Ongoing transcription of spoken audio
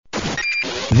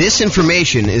This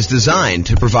information is designed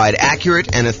to provide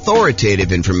accurate and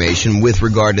authoritative information with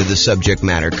regard to the subject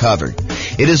matter covered.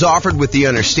 It is offered with the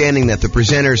understanding that the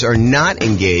presenters are not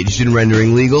engaged in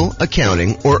rendering legal,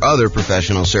 accounting, or other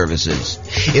professional services.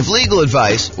 If legal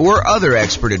advice or other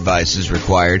expert advice is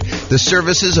required, the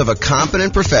services of a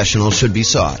competent professional should be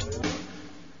sought.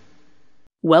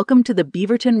 Welcome to the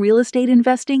Beaverton Real Estate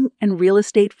Investing and Real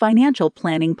Estate Financial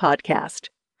Planning Podcast.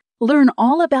 Learn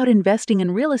all about investing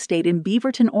in real estate in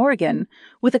Beaverton, Oregon,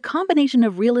 with a combination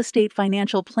of real estate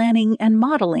financial planning and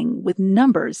modeling with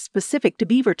numbers specific to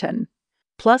Beaverton,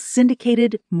 plus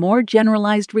syndicated, more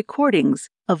generalized recordings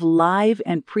of live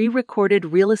and pre-recorded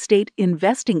real estate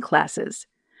investing classes,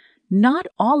 not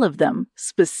all of them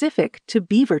specific to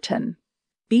Beaverton.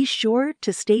 Be sure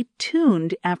to stay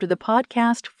tuned after the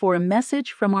podcast for a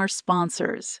message from our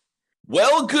sponsors.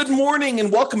 Well, good morning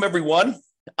and welcome, everyone.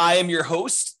 I am your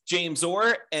host, James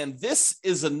Orr, and this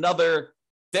is another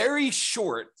very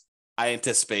short, I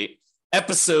anticipate,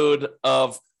 episode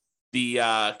of the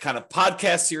kind of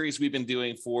podcast series we've been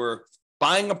doing for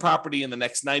buying a property in the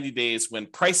next 90 days when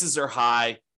prices are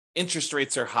high, interest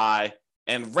rates are high,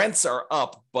 and rents are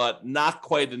up, but not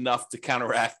quite enough to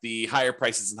counteract the higher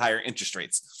prices and higher interest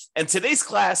rates. And today's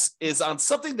class is on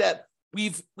something that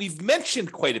we've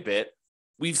mentioned quite a bit.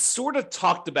 We've sort of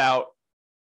talked about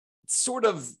sort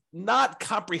of not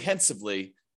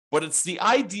comprehensively, but it's the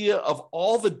idea of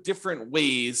all the different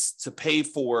ways to pay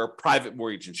for private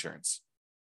mortgage insurance.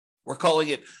 We're calling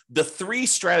it the 3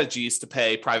 strategies to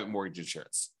pay private mortgage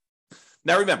insurance.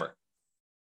 Now, remember,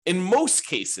 in most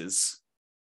cases,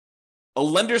 a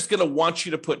lender's going to want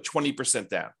you to put 20%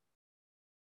 down.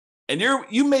 And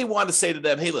you may want to say to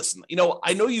them, hey, listen,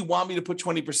 I know you want me to put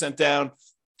 20% down.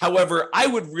 However, I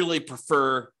would really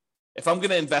prefer, if I'm going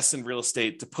to invest in real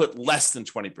estate, to put less than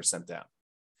 20% down.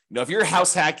 If you're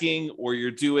house hacking or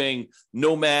you're doing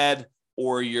nomad,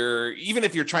 or even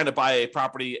if you're trying to buy a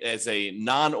property as a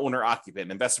non-owner occupant,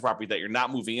 invest a property that you're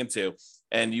not moving into,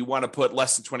 and you want to put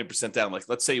less than 20% down, like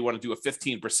let's say you want to do a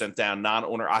 15% down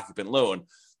non-owner occupant loan,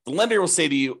 the lender will say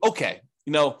to you, okay,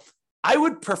 I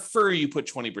would prefer you put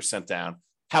 20% down.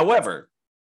 However,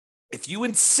 if you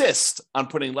insist on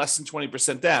putting less than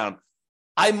 20% down,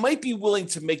 I might be willing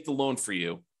to make the loan for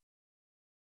you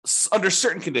under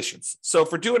certain conditions. So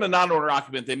if we're doing a non-owner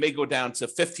occupant, they may go down to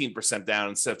 15% down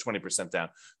instead of 20% down.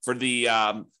 For the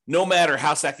nomad or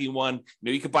house hacking one,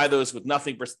 you could buy those with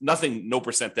nothing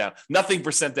percent down.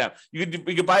 You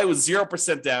could buy it with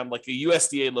 0% down, like a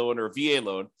USDA loan or a VA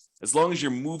loan, as long as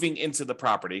you're moving into the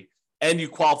property and you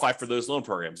qualify for those loan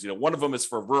programs. One of them is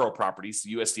for rural properties,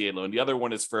 the USDA loan. The other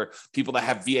one is for people that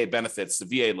have VA benefits, the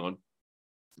VA loan.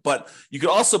 But you could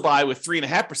also buy with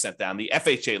 3.5% down, the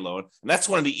FHA loan. And that's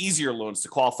one of the easier loans to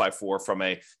qualify for from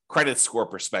a credit score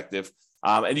perspective.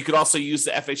 And you could also use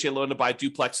the FHA loan to buy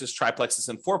duplexes, triplexes,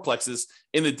 and fourplexes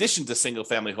in addition to single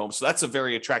family homes. So that's a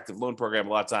very attractive loan program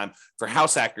a lot of time for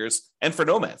house hackers and for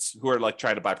nomads who are like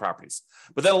trying to buy properties.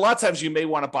 But then a lot of times you may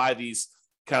want to buy these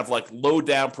kind of like low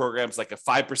down programs, like a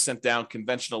 5% down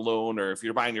conventional loan, or if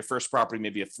you're buying your first property,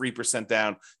 maybe a 3%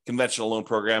 down conventional loan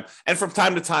program. And from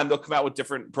time to time, they'll come out with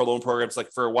different loan programs.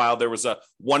 Like for a while, there was a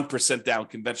 1% down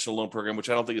conventional loan program, which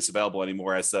I don't think is available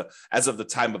anymore as of the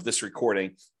time of this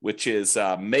recording, which is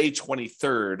May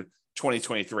 23rd,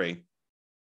 2023.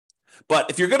 But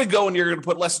if you're going to go and you're going to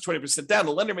put less than 20% down,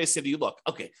 the lender may say to you, look,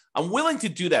 okay, I'm willing to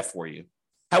do that for you.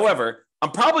 However,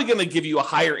 I'm probably going to give you a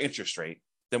higher interest rate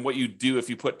than what you do if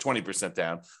you put 20%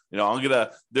 down.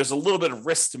 There's a little bit of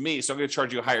risk to me, so I'm going to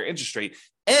charge you a higher interest rate.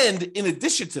 And in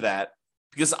addition to that,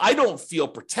 because I don't feel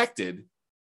protected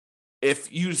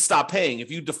if you stop paying, if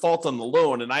you default on the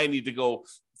loan and I need to go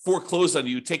foreclose on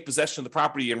you, take possession of the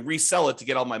property and resell it to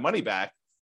get all my money back,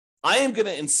 I am going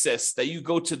to insist that you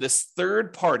go to this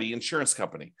third-party insurance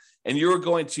company and you're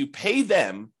going to pay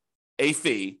them a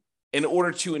fee in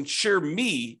order to insure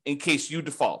me in case you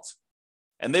default.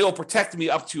 And they will protect me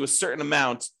up to a certain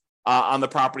amount on the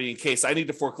property in case I need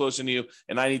to foreclose on you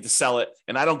and I need to sell it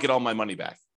and I don't get all my money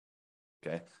back.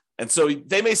 Okay. And so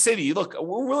they may say to you, look,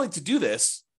 we're willing to do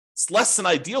this. It's less than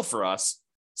ideal for us.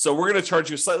 So we're going to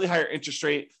charge you a slightly higher interest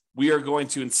rate. We are going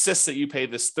to insist that you pay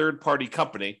this third-party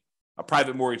company, a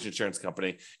private mortgage insurance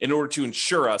company, in order to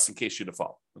insure us in case you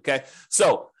default. Okay.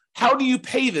 So how do you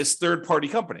pay this third-party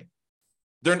company?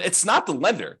 It's not the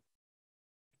lender.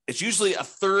 It's usually a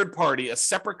third party, a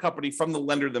separate company from the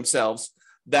lender themselves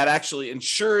that actually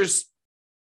insures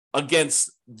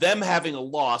against them having a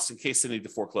loss in case they need to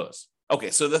foreclose. Okay,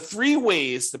 so the 3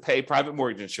 ways to pay private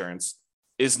mortgage insurance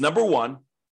is, number 1,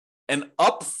 an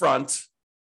upfront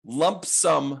lump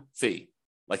sum fee,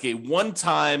 like a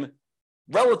one-time,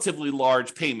 relatively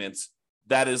large payment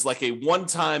that is like a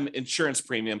one-time insurance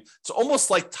premium. It's almost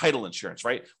like title insurance,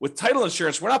 right? With title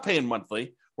insurance, we're not paying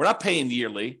monthly. We're not paying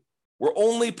yearly. We're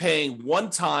only paying one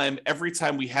time every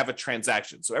time we have a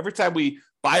transaction. So every time we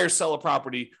buy or sell a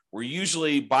property, we're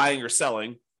usually buying or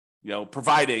selling,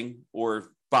 providing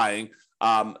or buying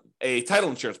a title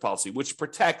insurance policy, which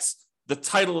protects the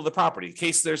title of the property in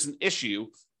case there's an issue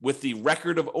with the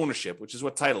record of ownership, which is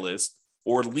what title is,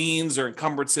 or liens or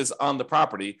encumbrances on the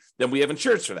property, then we have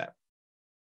insurance for that.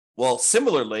 Well,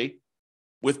 similarly,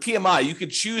 with PMI, you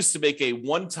could choose to make a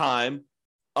one-time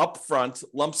upfront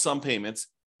lump sum payment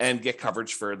and get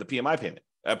coverage for the PMI payment,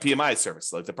 PMI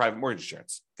service, like the private mortgage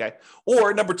insurance, okay?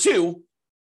 Or number two,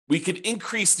 we could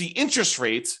increase the interest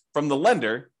rate from the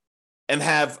lender and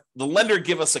have the lender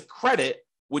give us a credit,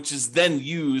 which is then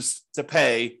used to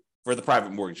pay for the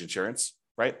private mortgage insurance,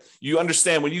 right? You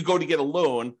understand when you go to get a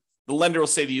loan, the lender will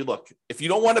say to you, look, if you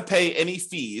don't want to pay any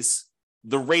fees,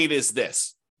 the rate is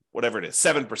this, whatever it is,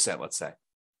 7%, let's say.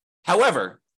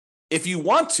 However, if you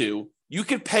want to, you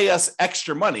could pay us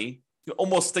extra money. You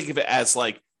almost think of it as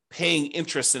like paying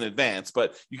interest in advance,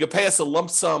 but you could pay us a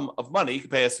lump sum of money. You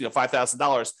could pay us,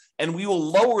 $5,000, and we will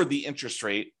lower the interest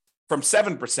rate from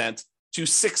 7% to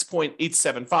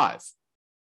 6.875.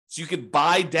 So you could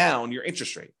buy down your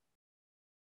interest rate.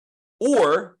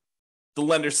 Or the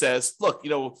lender says, look,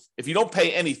 if you don't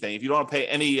pay anything, if you don't want to pay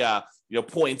any,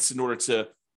 points in order to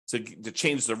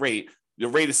change the rate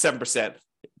is 7%.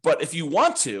 But if you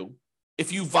want to,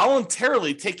 if you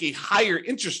voluntarily take a higher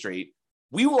interest rate,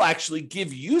 we will actually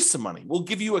give you some money. We'll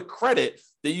give you a credit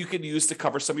that you can use to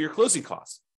cover some of your closing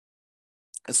costs.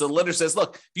 And so the lender says,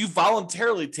 look, if you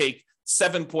voluntarily take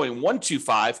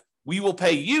 7.125, we will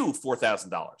pay you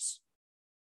 $4,000.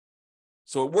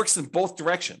 So it works in both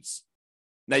directions.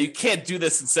 Now, you can't do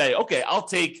this and say, okay, I'll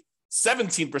take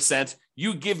 17%,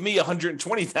 you give me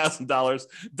 $120,000.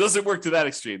 Doesn't work to that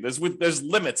extreme. There's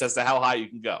limits as to how high you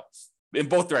can go in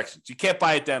both directions. You can't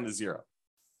buy it down to zero,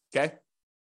 okay?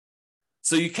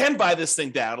 So you can buy this thing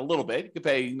down a little bit. You can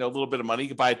pay, a little bit of money. You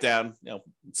can buy it down, in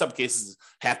some cases,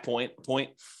 half point. You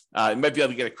might be able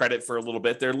to get a credit for a little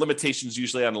bit. There are limitations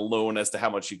usually on a loan as to how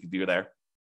much you can do there.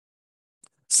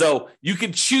 So you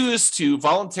can choose to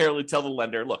voluntarily tell the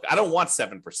lender, look, I don't want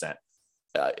 7%.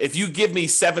 If you give me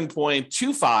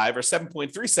 7.25 or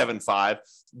 7.375,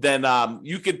 then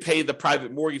you could pay the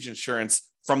private mortgage insurance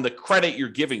from the credit you're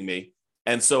giving me.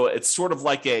 And so it's sort of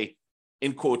like a,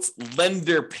 in quotes,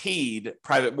 lender paid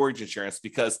private mortgage insurance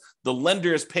because the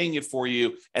lender is paying it for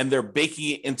you and they're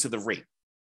baking it into the rate.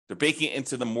 They're baking it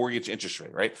into the mortgage interest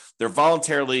rate, right?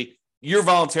 You're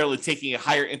voluntarily taking a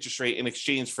higher interest rate in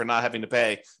exchange for not having to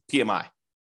pay PMI.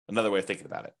 Another way of thinking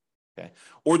about it. Okay.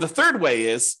 Or the third way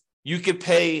is you could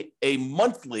pay a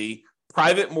monthly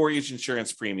private mortgage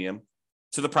insurance premium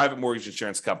to the private mortgage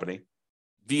insurance company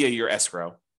via your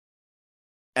escrow,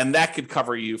 and that could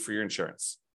cover you for your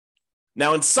insurance.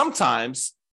 Now, and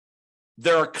sometimes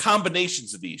there are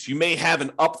combinations of these. You may have an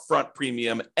upfront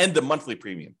premium and a monthly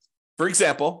premium. For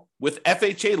example, with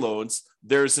FHA loans,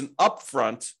 there's an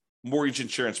upfront mortgage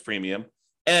insurance premium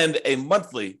and a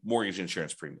monthly mortgage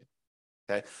insurance premium.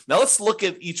 Okay. Now let's look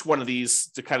at each one of these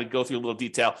to kind of go through a little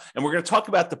detail. And we're going to talk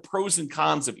about the pros and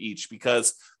cons of each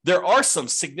because there are some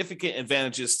significant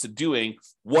advantages to doing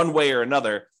one way or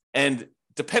another. And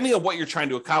depending on what you're trying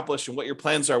to accomplish and what your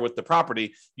plans are with the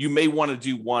property, you may want to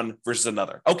do one versus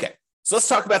another. Okay. So let's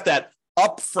talk about that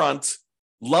upfront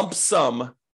lump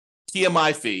sum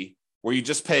PMI fee where you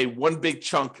just pay one big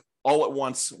chunk all at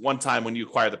once, one time when you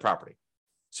acquire the property.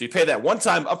 So you pay that one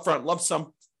time upfront lump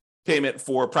sum payment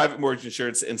for private mortgage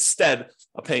insurance instead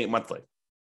of paying it monthly.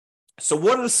 So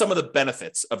what are some of the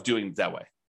benefits of doing it that way?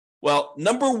 Well,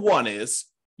 number one is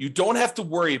you don't have to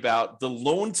worry about the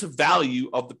loan to value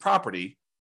of the property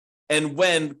and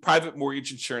when private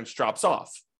mortgage insurance drops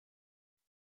off.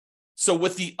 So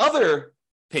with the other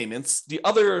payments, the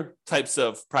other types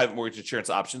of private mortgage insurance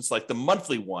options, like the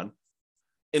monthly one,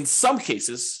 in some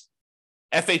cases,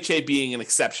 FHA being an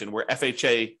exception, where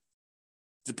FHA,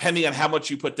 depending on how much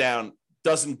you put down,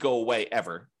 doesn't go away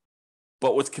ever.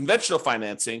 But with conventional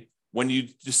financing, when you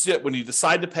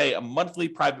decide to pay a monthly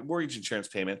private mortgage insurance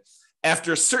payment,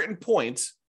 after a certain point,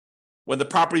 when the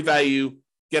property value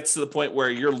gets to the point where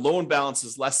your loan balance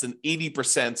is less than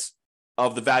 80%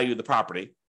 of the value of the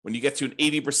property, when you get to an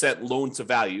 80% loan to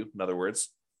value, in other words,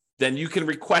 then you can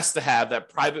request to have that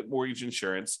private mortgage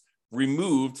insurance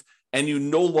removed and you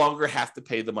no longer have to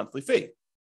pay the monthly fee.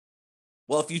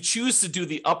 Well, if you choose to do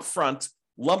the upfront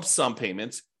lump sum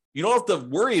payment, you don't have to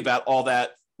worry about all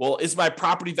that. Well, is my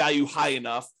property value high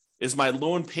enough? Is my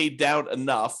loan paid down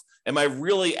enough? Am I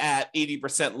really at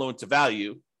 80% loan to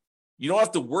value? you don't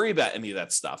have to worry about any of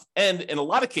that stuff. And in a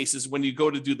lot of cases, when you go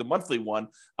to do the monthly one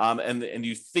and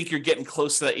you think you're getting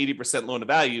close to that 80% loan to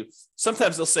value,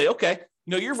 sometimes they'll say, okay,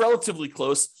 you're relatively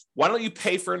close. Why don't you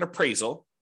pay for an appraisal?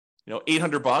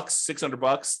 $800, $600,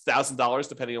 $1,000,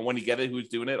 depending on when you get it, who's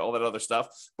doing it, all that other stuff.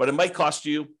 But it might cost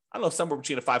you, I don't know, somewhere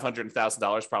between $500 and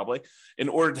 $1,000 probably, in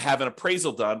order to have an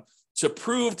appraisal done to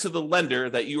prove to the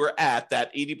lender that you are at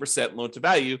that 80% loan to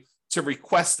value to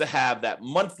request to have that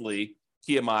monthly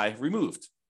PMI removed.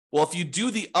 Well, if you do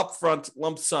the upfront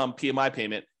lump sum PMI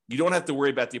payment, you don't have to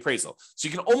worry about the appraisal. So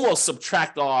you can almost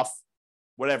subtract off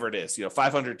whatever it is,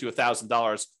 $500 to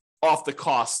 $1,000 off the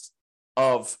cost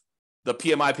of the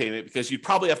PMI payment, because you'd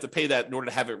probably have to pay that in order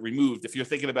to have it removed if you're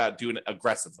thinking about doing it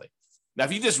aggressively. Now,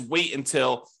 if you just wait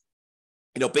until,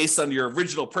 based on your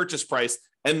original purchase price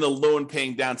and the loan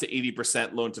paying down to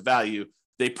 80% loan to value,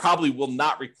 they probably will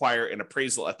not require an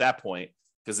appraisal at that point,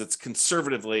 because it's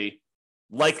conservatively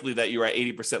likely that you're at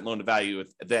 80% loan to value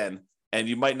then, and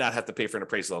you might not have to pay for an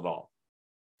appraisal at all.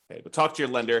 Okay, but talk to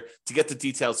your lender to get the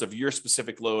details of your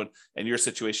specific loan and your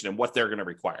situation and what they're going to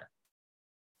require.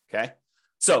 Okay.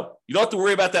 So you don't have to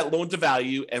worry about that loan to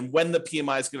value and when the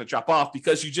PMI is going to drop off,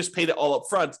 because you just paid it all up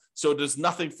front. So there's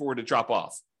nothing for it to drop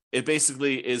off. It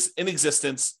basically is in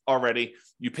existence already.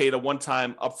 You paid a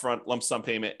one-time upfront lump sum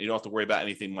payment. And you don't have to worry about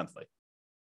anything monthly.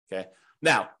 Okay.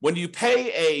 Now, when you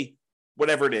pay a,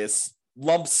 whatever it is,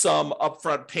 lump sum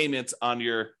upfront payment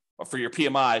for your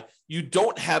PMI, you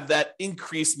don't have that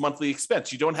increased monthly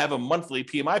expense. You don't have a monthly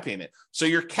PMI payment. So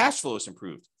your cash flow is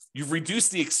improved. You've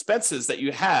reduced the expenses that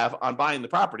you have on buying the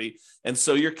property. And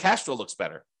so your cash flow looks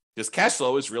better, because cash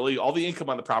flow is really all the income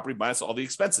on the property minus all the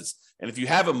expenses. And if you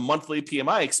have a monthly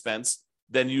PMI expense,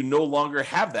 then you no longer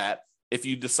have that if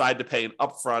you decide to pay an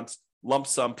upfront lump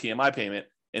sum PMI payment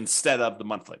instead of the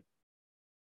monthly.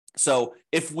 So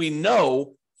if we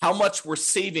know how much we're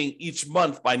saving each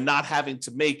month by not having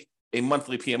to make a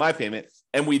monthly PMI payment,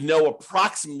 and we know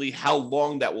approximately how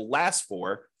long that will last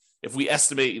for, if we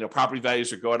estimate, property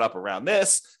values are going up around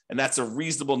this, and that's a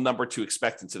reasonable number to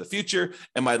expect into the future,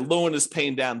 and my loan is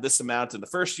paying down this amount in the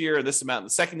first year and this amount in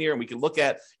the second year, and we can look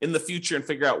at in the future and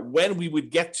figure out when we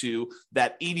would get to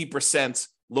that 80%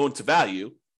 loan to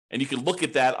value. And you can look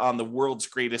at that on the world's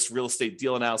greatest real estate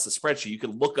deal analysis spreadsheet. You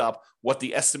can look up what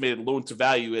the estimated loan to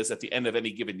value is at the end of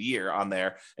any given year on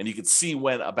there, and you can see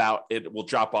when about it will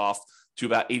drop off to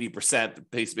about 80%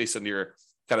 based on your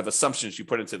kind of assumptions you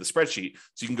put into the spreadsheet.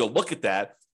 So you can go look at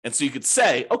that. And so you could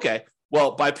say, okay,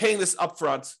 well, by paying this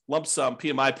upfront lump sum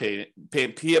PMI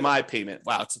payment,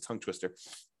 wow, it's a tongue twister,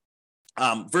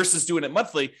 versus doing it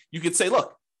monthly, you could say,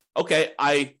 look, okay,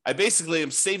 I basically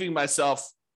am saving myself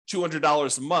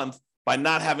 $200 a month by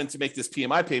not having to make this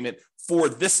PMI payment for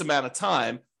this amount of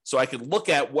time. So I could look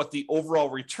at what the overall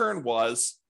return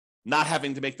was, not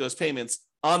having to make those payments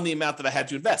on the amount that I had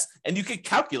to invest. And you could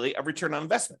calculate a return on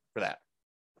investment for that.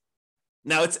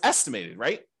 Now it's estimated,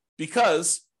 right?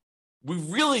 Because we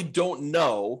really don't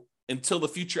know until the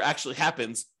future actually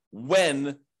happens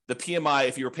when the PMI,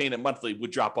 if you were paying it monthly,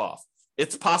 would drop off.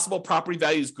 It's possible property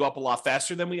values go up a lot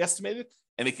faster than we estimated,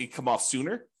 and it can come off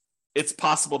sooner. It's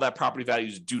possible that property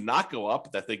values do not go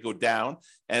up, that they go down,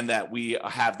 and that we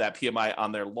have that PMI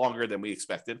on there longer than we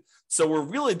expected. So we're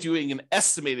really doing an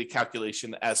estimated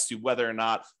calculation as to whether or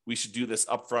not we should do this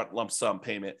upfront lump sum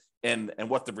payment and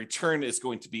what the return is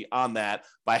going to be on that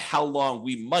by how long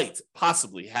we might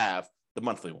possibly have the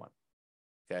monthly one.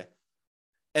 Okay.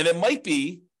 And it might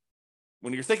be,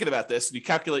 when you're thinking about this, you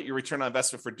calculate your return on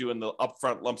investment for doing the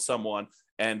upfront lump sum one,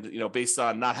 and based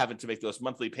on not having to make those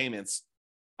monthly payments,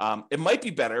 it might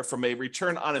be better from a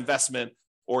return on investment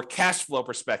or cash flow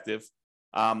perspective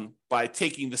by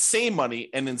taking the same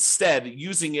money and instead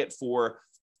using it for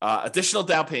additional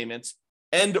down payments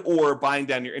and or buying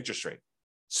down your interest rate.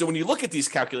 So when you look at these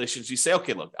calculations, you say,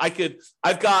 okay, look,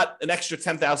 I've got an extra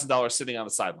 $10,000 sitting on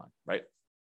the sideline, right?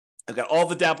 I've got all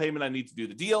the down payment I need to do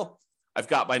the deal. I've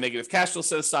got my negative cash flow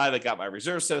set aside. I got my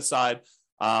reserves set aside.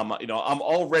 I'm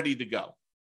all ready to go.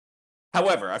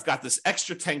 However, I've got this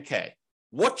extra 10K.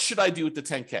 What should I do with the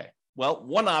 10K? Well,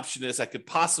 one option is I could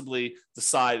possibly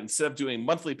decide, instead of doing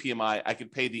monthly PMI, I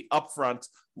could pay the upfront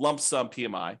lump sum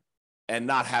PMI and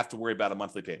not have to worry about a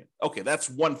monthly payment. Okay, that's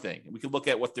one thing. We could look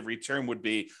at what the return would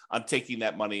be on taking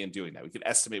that money and doing that. We could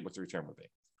estimate what the return would be.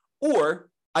 Or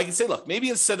I could say, look, maybe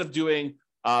instead of doing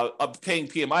paying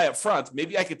PMI up front,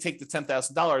 maybe I could take the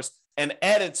 $10,000 and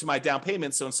add it to my down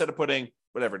payment. So instead of putting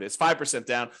whatever it is, 5%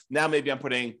 down, now maybe I'm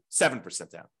putting 7%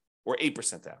 down or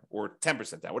 8% down or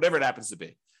 10% down, whatever it happens to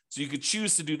be. So you could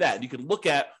choose to do that. You can look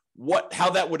at how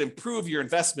that would improve your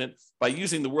investment by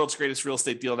using the world's greatest real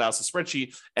estate deal analysis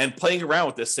spreadsheet and playing around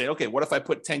with this, saying, okay, what if I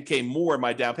put 10K more in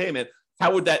my down payment?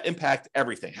 How would that impact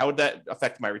everything? How would that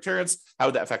affect my returns? How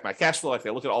would that affect my cash flow? Like, I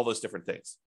look at all those different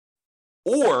things.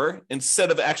 Or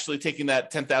instead of actually taking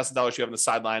that $10,000 you have on the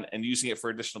sideline and using it for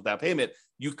additional down payment,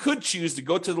 you could choose to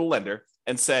go to the lender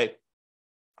and say,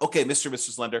 okay, Mr. and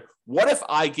Mrs. Lender, what if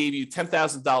I gave you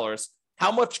 $10,000?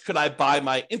 How much could I buy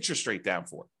my interest rate down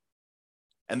for?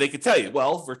 And they could tell you,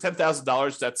 well, for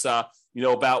 $10,000, that's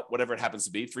about whatever it happens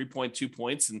to be, 3.2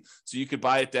 points. And so you could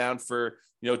buy it down for,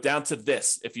 down to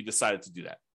this if you decided to do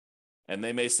that. And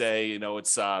they may say,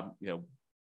 it's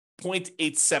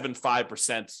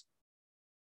 0.875%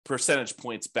 percentage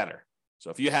points better. So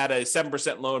if you had a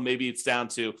 7% loan, maybe it's down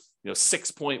to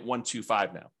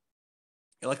 6.125 now.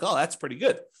 You're like, oh, that's pretty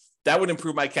good. That would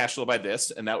improve my cash flow by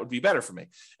this, and that would be better for me.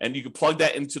 And you could plug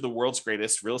that into the world's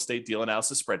greatest real estate deal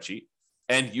analysis spreadsheet,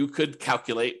 and you could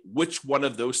calculate which one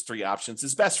of those three options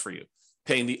is best for you.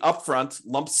 Paying the upfront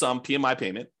lump sum PMI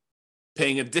payment,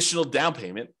 paying additional down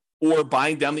payment, or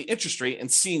buying down the interest rate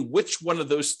and seeing which one of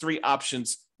those three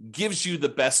options gives you the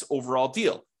best overall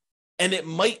deal. And it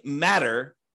might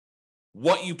matter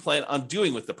what you plan on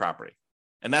doing with the property.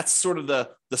 And that's sort of the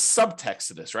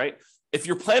subtext of this, right? If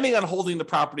you're planning on holding the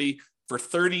property for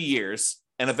 30 years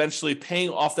and eventually paying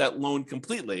off that loan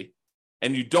completely,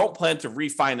 and you don't plan to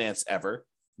refinance ever,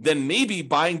 then maybe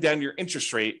buying down your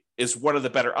interest rate is one of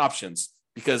the better options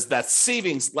because that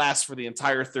savings lasts for the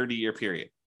entire 30-year period.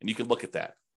 And you can look at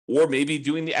that. Or maybe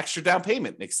doing the extra down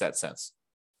payment makes that sense.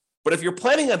 But if you're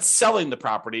planning on selling the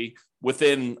property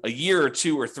within a year or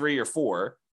two or three or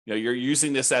four, you're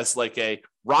using this as like a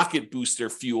rocket booster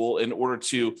fuel in order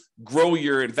to grow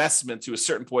your investment to a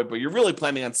certain point, but you're really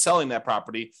planning on selling that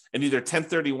property and either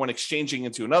 1031 exchanging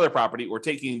into another property or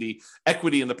taking the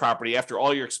equity in the property after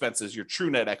all your expenses, your true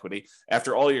net equity,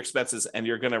 after all your expenses, and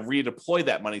you're going to redeploy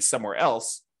that money somewhere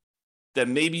else,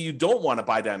 then maybe you don't want to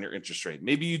buy down your interest rate.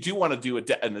 Maybe you do want to do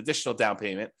an additional down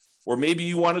payment, or maybe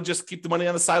you want to just keep the money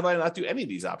on the sideline and not do any of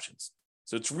these options.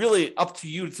 So it's really up to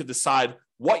you to decide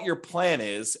what your plan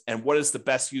is and what is the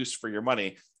best use for your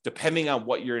money, depending on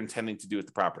what you're intending to do with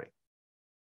the property.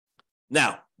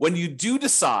 Now, when you do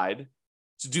decide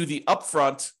to do the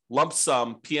upfront lump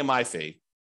sum PMI fee,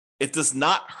 it does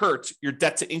not hurt your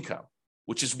debt to income,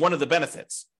 which is one of the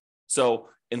benefits. So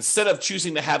instead of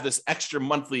choosing to have this extra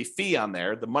monthly fee on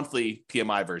there, the monthly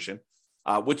PMI version,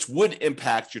 which would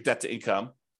impact your debt to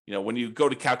income, when you go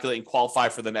to calculate and qualify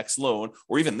for the next loan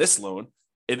or even this loan,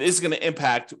 it is going to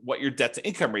impact what your debt to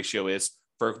income ratio is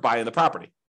for buying the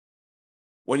property.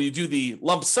 When you do the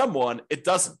lump sum one, it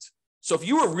doesn't. So if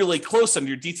you were really close on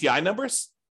your DTI numbers,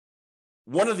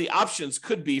 one of the options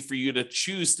could be for you to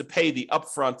choose to pay the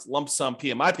upfront lump sum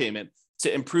PMI payment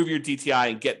to improve your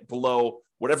DTI and get below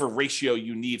whatever ratio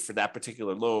you need for that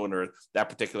particular loan or that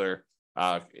particular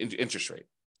interest rate.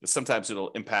 Because sometimes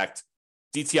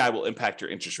DTI will impact your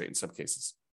interest rate in some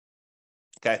cases.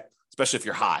 Okay. Especially if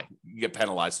you're high, you get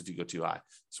penalized if you go too high.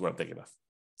 That's what I'm thinking of.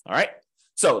 All right.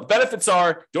 So the benefits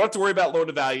are you don't have to worry about loan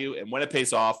to value. And when it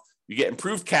pays off, you get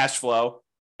improved cash flow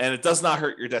and it does not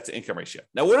hurt your debt to income ratio.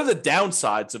 Now, what are the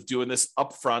downsides of doing this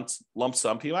upfront lump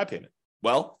sum PMI payment?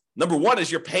 Well, number one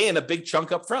is you're paying a big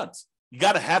chunk up front. You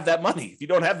got to have that money. If you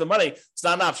don't have the money, it's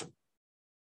not an option.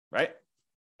 Right.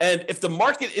 And if the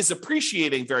market is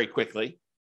appreciating very quickly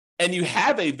and you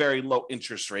have a very low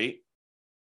interest rate,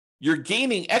 you're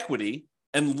gaining equity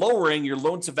and lowering your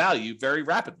loan to value very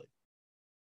rapidly,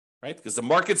 right? Because the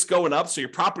market's going up, so your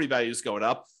property value is going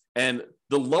up, and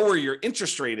the lower your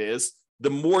interest rate is, the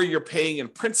more you're paying in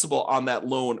principal on that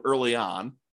loan early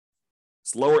on.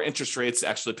 It's lower interest rates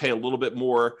actually pay a little bit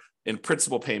more in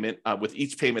principal payment with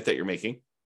each payment that you're making.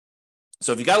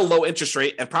 So if you got a low interest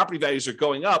rate and property values are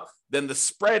going up, then the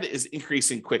spread is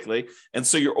increasing quickly. And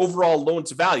so your overall loan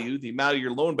to value, the amount of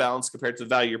your loan balance compared to the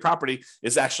value of your property,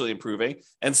 is actually improving.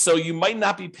 And so you might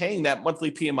not be paying that monthly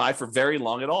PMI for very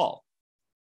long at all.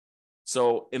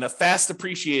 So in a fast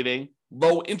appreciating,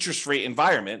 low interest rate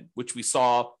environment, which we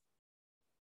saw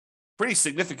pretty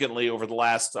significantly over the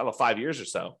last, 5 years or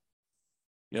so,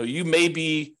 you may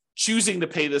be choosing to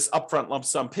pay this upfront lump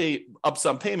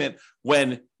sum payment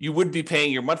when you would be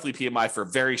paying your monthly PMI for a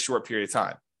very short period of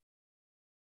time.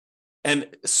 And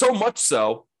so much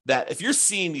so that if you're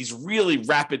seeing these really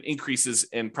rapid increases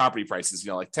in property prices,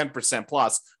 like 10%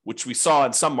 plus, which we saw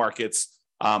in some markets,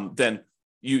 then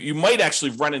you might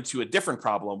actually run into a different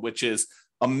problem, which is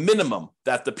a minimum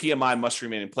that the PMI must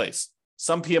remain in place.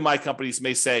 Some PMI companies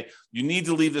may say you need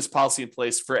to leave this policy in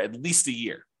place for at least a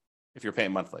year if you're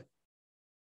paying monthly.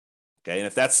 Okay, and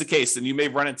if that's the case, then you may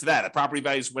run into that. If property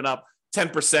values went up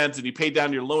 10% and you pay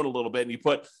down your loan a little bit and you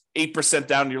put 8%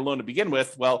 down your loan to begin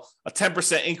with, well, a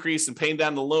 10% increase in paying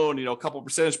down the loan, a couple of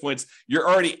percentage points, you're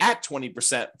already at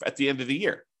 20% at the end of the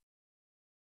year.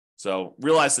 So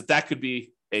realize that could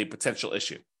be a potential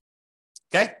issue.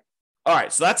 Okay. All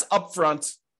right. So that's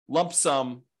upfront lump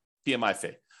sum PMI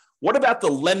fee. What about the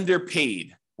lender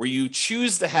paid, where you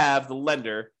choose to have the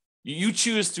lender, you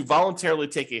choose to voluntarily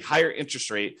take a higher interest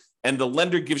rate and the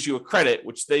lender gives you a credit,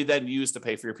 which they then use to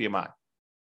pay for your PMI?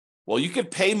 Well, you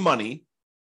could pay money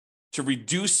to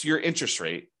reduce your interest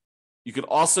rate. You could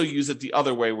also use it the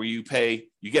other way, where you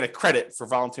get a credit for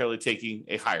voluntarily taking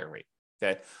a higher rate.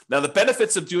 Okay. Now, the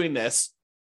benefits of doing this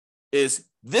is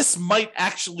this might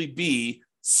actually be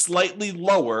slightly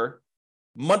lower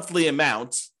monthly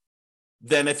amount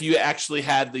than if you actually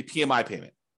had the PMI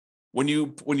payment. When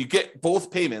you get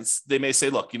both payments, they may say,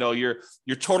 look, your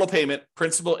total payment,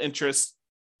 principal, interest,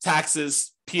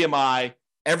 taxes, PMI,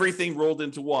 everything rolled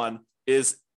into one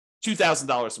is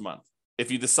 $2,000 a month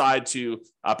if you decide to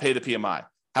pay the PMI.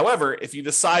 However, if you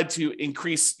decide to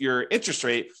increase your interest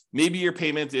rate, maybe your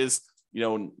payment is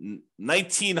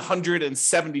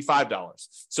 $1,975.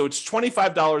 So it's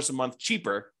 $25 a month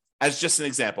cheaper, as just an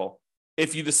example,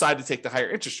 if you decide to take the higher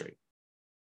interest rate.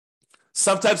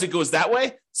 Sometimes it goes that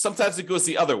way. Sometimes it goes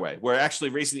the other way, where actually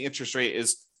raising the interest rate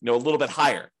is a little bit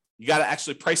higher. You got to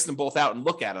actually price them both out and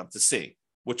look at them to see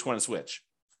which one is which.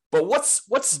 But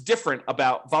what's different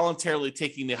about voluntarily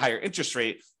taking the higher interest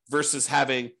rate versus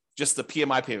having just the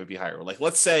PMI payment be higher? Like,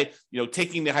 let's say,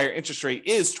 taking the higher interest rate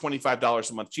is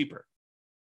 $25 a month cheaper.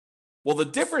 Well, the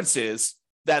difference is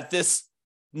that this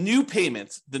new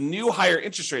payment, the new higher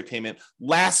interest rate payment,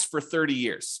 lasts for 30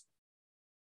 years.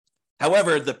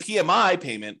 However, the PMI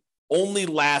payment only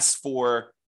lasts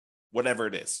for whatever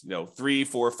it is, 3,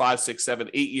 4, 5, 6, 7,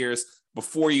 8 years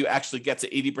before you actually get to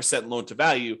 80% loan to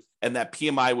value. And that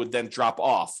PMI would then drop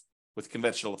off with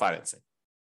conventional financing.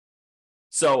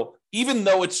 So even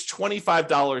though it's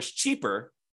 $25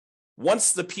 cheaper,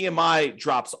 once the PMI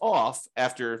drops off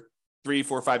after 3,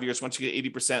 4, 5 years, once you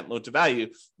get 80% loan to value,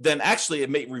 then actually it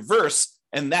may reverse,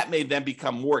 and that may then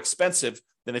become more expensive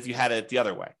than if you had it the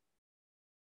other way.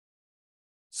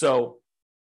 So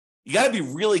you got to be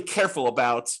really careful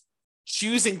about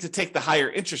choosing to take the higher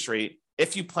interest rate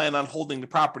if you plan on holding the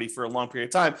property for a long period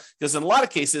of time, because in a lot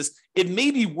of cases, it may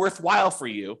be worthwhile for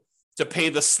you to pay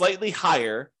the slightly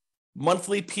higher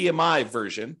monthly PMI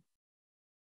version,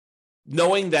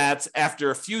 knowing that after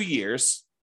a few years,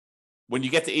 when you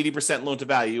get to 80% loan to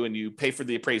value and you pay for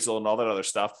the appraisal and all that other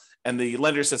stuff, and the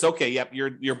lender says, okay, yep,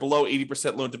 you're below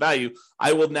 80% loan to value,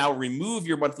 I will now remove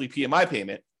your monthly PMI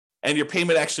payment, and your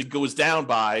payment actually goes down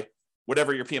by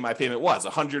whatever your PMI payment was,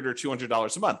 $100 or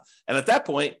 $200 a month. And at that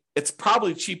point, it's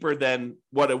probably cheaper than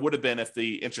what it would have been if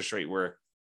the interest rate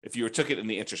if you took it in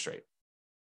the interest rate.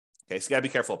 Okay, so you gotta be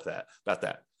careful about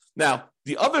that. Now,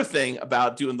 the other thing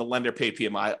about doing the lender paid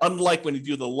PMI, unlike when you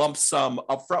do the lump sum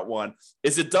upfront one,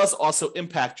 is it does also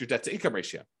impact your debt to income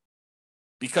ratio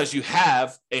because you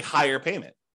have a higher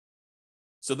payment.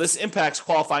 So this impacts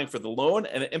qualifying for the loan,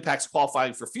 and it impacts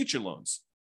qualifying for future loans,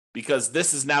 because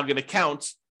this is now going to count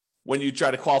when you try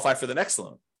to qualify for the next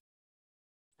loan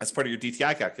as part of your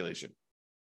DTI calculation.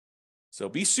 So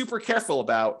be super careful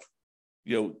about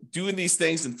doing these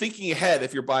things and thinking ahead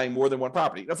if you're buying more than one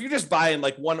property. If you're just buying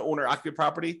like one owner occupied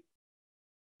property,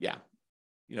 yeah,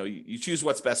 you choose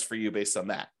what's best for you based on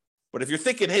that. But if you're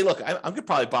thinking, hey, look, I'm going to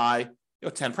probably buy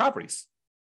 10 properties.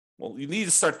 Well, you need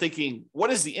to start thinking,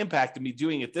 what is the impact of me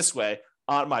doing it this way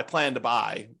on my plan to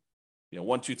buy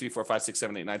 1, 2, 3, 4, 5, 6,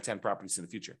 7, 8, 9, 10 properties in the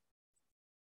future?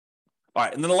 All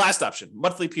right. And then the last option,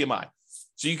 monthly PMI.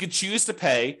 So you could choose to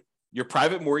pay your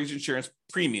private mortgage insurance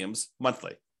premiums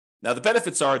monthly. Now, the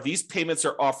benefits are these payments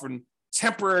are often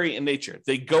temporary in nature.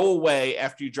 They go away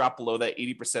after you drop below that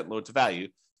 80% loan to value.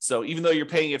 So even though you're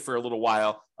paying it for a little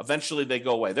while, eventually they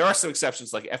go away. There are some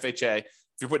exceptions like FHA. If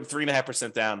you're putting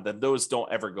 3.5% down, then those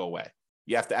don't ever go away.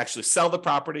 You have to actually sell the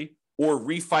property or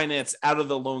refinance out of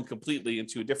the loan completely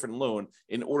into a different loan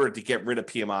in order to get rid of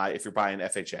PMI if you're buying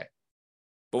FHA.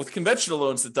 But with conventional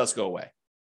loans, it does go away.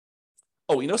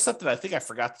 Oh, something I think I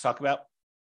forgot to talk about?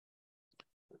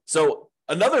 So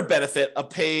another benefit of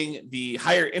paying the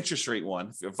higher interest rate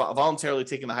one, if you're voluntarily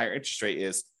taking the higher interest rate,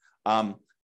 is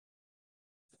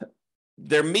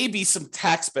there may be some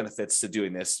tax benefits to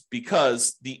doing this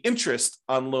because the interest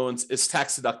on loans is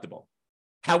tax deductible.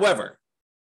 However,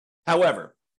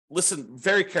 listen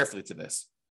very carefully to this.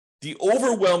 The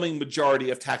overwhelming majority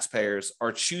of taxpayers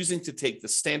are choosing to take the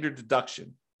standard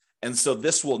deduction, and so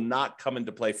this will not come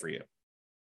into play for you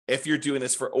if you're doing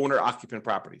this for owner-occupant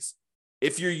properties.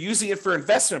 If you're using it for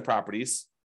investment properties,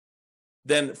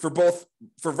 then for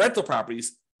rental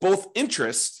properties, both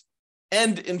interest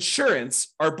and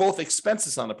insurance are both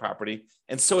expenses on the property.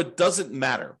 And so it doesn't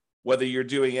matter whether you're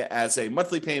doing it as a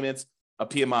monthly payment, a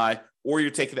PMI, or you're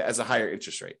taking it as a higher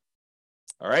interest rate.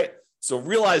 All right. So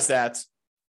realize that,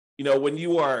 if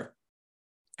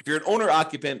you're an owner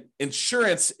occupant,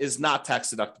 insurance is not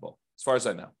tax deductible, as far as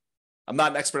I know. I'm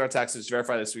not an expert on taxes.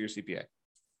 Verify this with your CPA.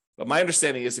 But my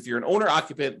understanding is if you're an owner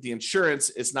occupant, the insurance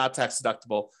is not tax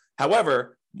deductible.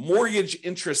 However, mortgage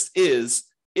interest is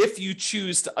if you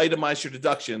choose to itemize your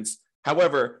deductions.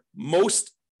 However,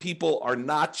 most people are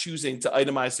not choosing to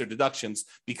itemize their deductions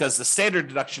because the standard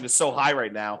deduction is so high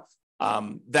right now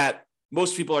that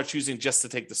most people are choosing just to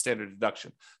take the standard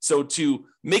deduction. So to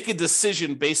make a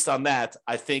decision based on that,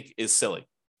 I think is silly.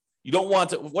 You don't want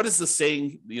to, what is the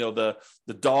saying? The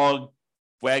dog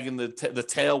wagging the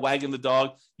tail wagging the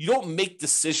dog. You don't make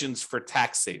decisions for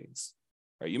tax savings,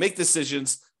 right? You make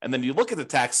decisions and then you look at the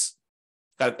tax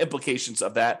kind of implications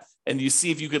of that and you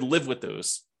see if you could live with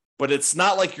those. But it's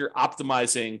not like you're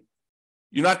optimizing.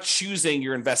 You're not choosing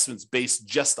your investments based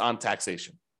just on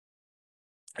taxation.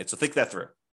 All right, so think that through.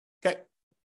 Okay.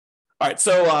 All right,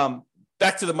 so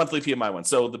back to the monthly PMI one.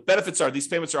 So the benefits are these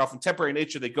payments are often temporary in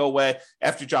nature. They go away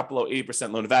after you drop below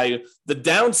 80% loan to value. The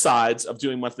downsides of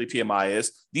doing monthly PMI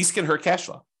is these can hurt cash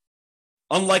flow.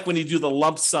 Unlike when you do the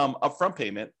lump sum upfront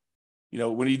payment,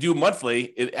 when you do monthly,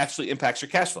 it actually impacts your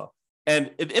cash flow. And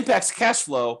it impacts cash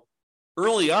flow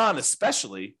early on,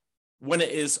 especially when it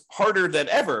is harder than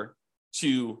ever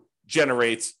to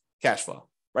generate cash flow,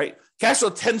 right? Cash flow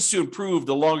tends to improve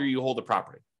the longer you hold the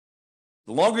property.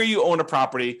 The longer you own a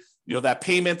property, that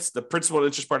payment, the principal and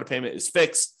interest part of payment is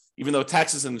fixed, even though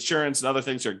taxes and insurance and other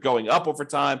things are going up over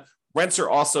time. Rents are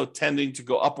also tending to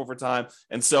go up over time.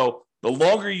 And so the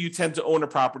longer you tend to own a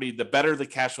property, the better the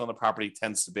cash flow on the property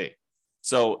tends to be.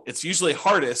 So it's usually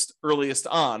hardest earliest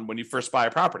on when you first buy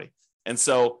a property. And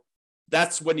so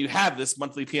that's when you have this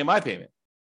monthly PMI payment,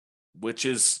 which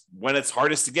is when it's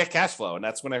hardest to get cash flow. And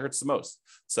that's when it hurts the most.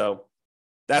 So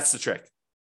that's the trick.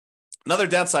 Another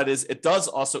downside is it does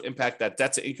also impact that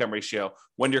debt to income ratio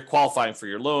when you're qualifying for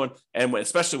your loan and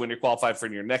especially when you're qualifying for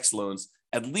your next loans,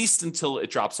 at least until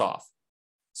it drops off.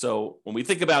 So when we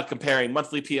think about comparing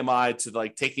monthly PMI to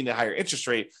taking the higher interest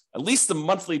rate, at least the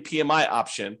monthly PMI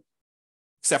option,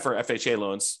 except for FHA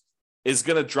loans, is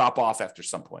going to drop off after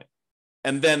some point.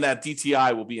 And then that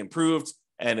DTI will be improved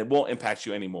and it won't impact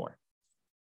you anymore.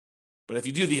 But if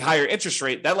you do the higher interest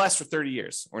rate, that lasts for 30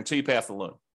 years or until you pay off the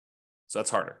loan. So that's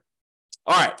harder.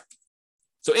 All right.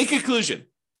 So in conclusion,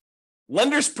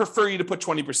 lenders prefer you to put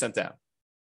 20% down.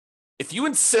 If you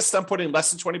insist on putting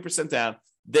less than 20% down,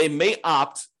 they may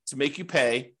opt to make you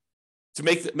pay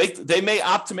they may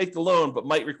opt to make the loan, but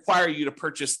might require you to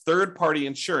purchase third-party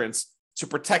insurance to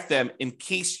protect them in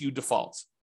case you default.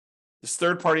 This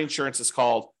third-party insurance is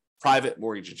called private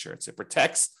mortgage insurance. It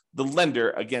protects the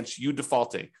lender against you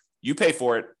defaulting. You pay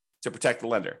for it to protect the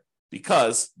lender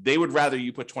because they would rather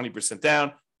you put 20%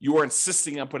 down. You are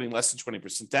insisting on putting less than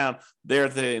 20% down. They're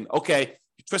then, okay,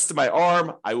 you twisted my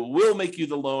arm. I will make you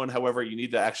the loan. However, you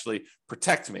need to actually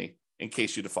protect me in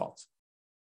case you default.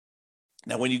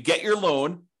 Now, when you get your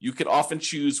loan, you can often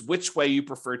choose which way you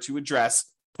prefer to address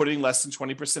putting less than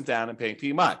 20% down and paying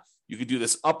PMI. You could do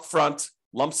this upfront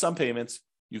lump sum payments.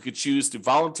 You could choose to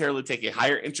voluntarily take a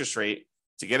higher interest rate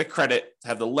to get a credit to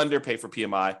have the lender pay for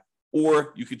PMI,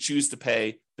 or you could choose to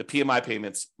pay the PMI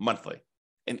payments monthly.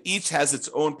 And each has its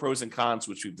own pros and cons,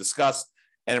 which we've discussed.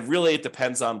 And really, it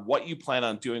depends on what you plan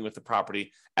on doing with the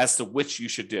property as to which you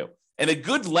should do. And a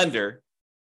good lender,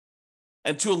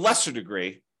 and to a lesser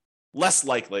degree, less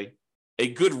likely, a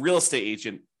good real estate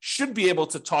agent should be able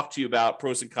to talk to you about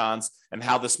pros and cons and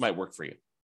how this might work for you.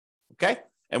 Okay?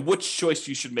 And which choice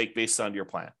you should make based on your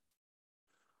plan.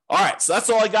 All right, so that's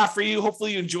all I got for you.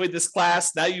 Hopefully you enjoyed this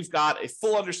class. Now you've got a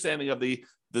full understanding of the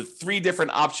three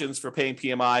different options for paying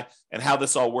PMI and how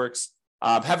this all works.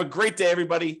 Have a great day,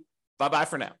 everybody. Bye-bye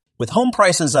for now. With home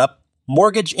prices up,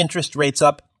 mortgage interest rates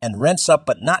up, and rents up,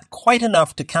 but not quite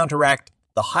enough to counteract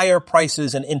the higher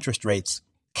prices and interest rates,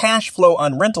 cash flow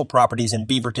on rental properties in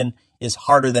Beaverton is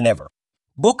harder than ever.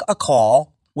 Book a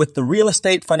call with the Real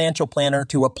Estate Financial Planner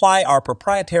to apply our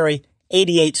proprietary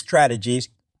 88 strategies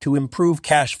to improve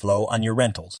cash flow on your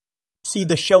rentals. See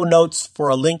the show notes for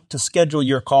a link to schedule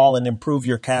your call and improve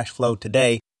your cash flow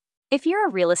today. If you're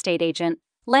a real estate agent,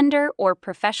 lender, or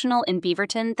professional in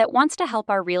Beaverton that wants to help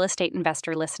our real estate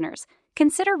investor listeners,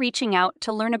 consider reaching out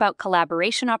to learn about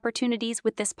collaboration opportunities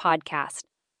with this podcast.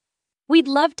 We'd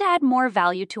love to add more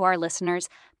value to our listeners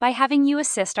by having you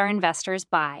assist our investors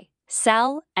buy,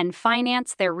 sell, and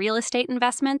finance their real estate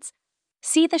investments,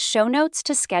 See the show notes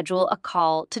to schedule a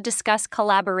call to discuss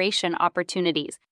collaboration opportunities.